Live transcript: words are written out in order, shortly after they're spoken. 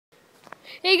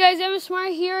Hey guys, I'm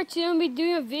Smart here. Today I'm going to be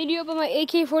doing a video about my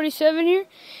AK-47 here.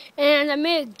 And I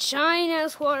made a giant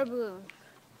ass water balloon.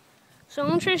 So I'm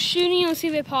going to try shooting and see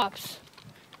if it pops.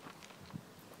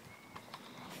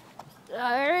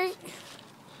 Alright.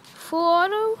 Full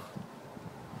auto.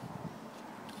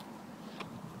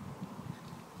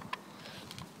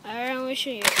 Alright, I'm going to show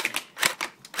you.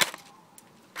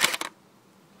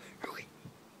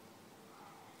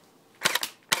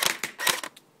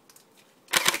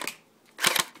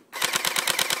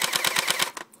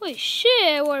 Holy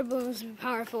shit, water balloons are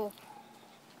powerful.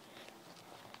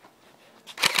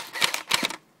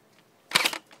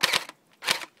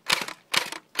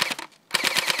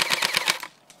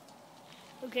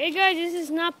 Okay guys, this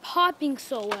is not popping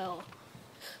so well.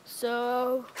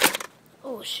 So,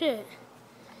 oh shit.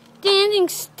 Damn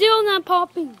thing's still not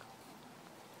popping.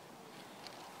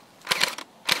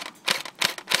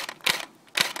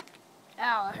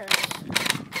 Ow, it hurts.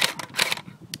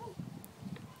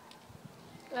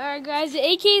 Alright guys, the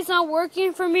AK is not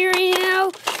working for me right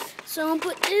now. So I'm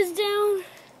gonna put this down.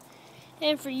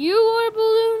 And for you, water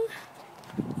balloon,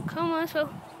 come on, let's go.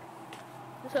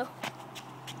 Let's go.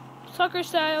 Soccer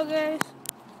style, guys.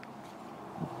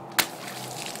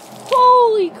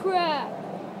 Holy crap!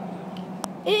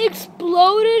 It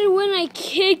exploded when I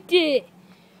kicked it.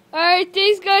 Alright,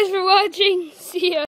 thanks guys for watching. See ya.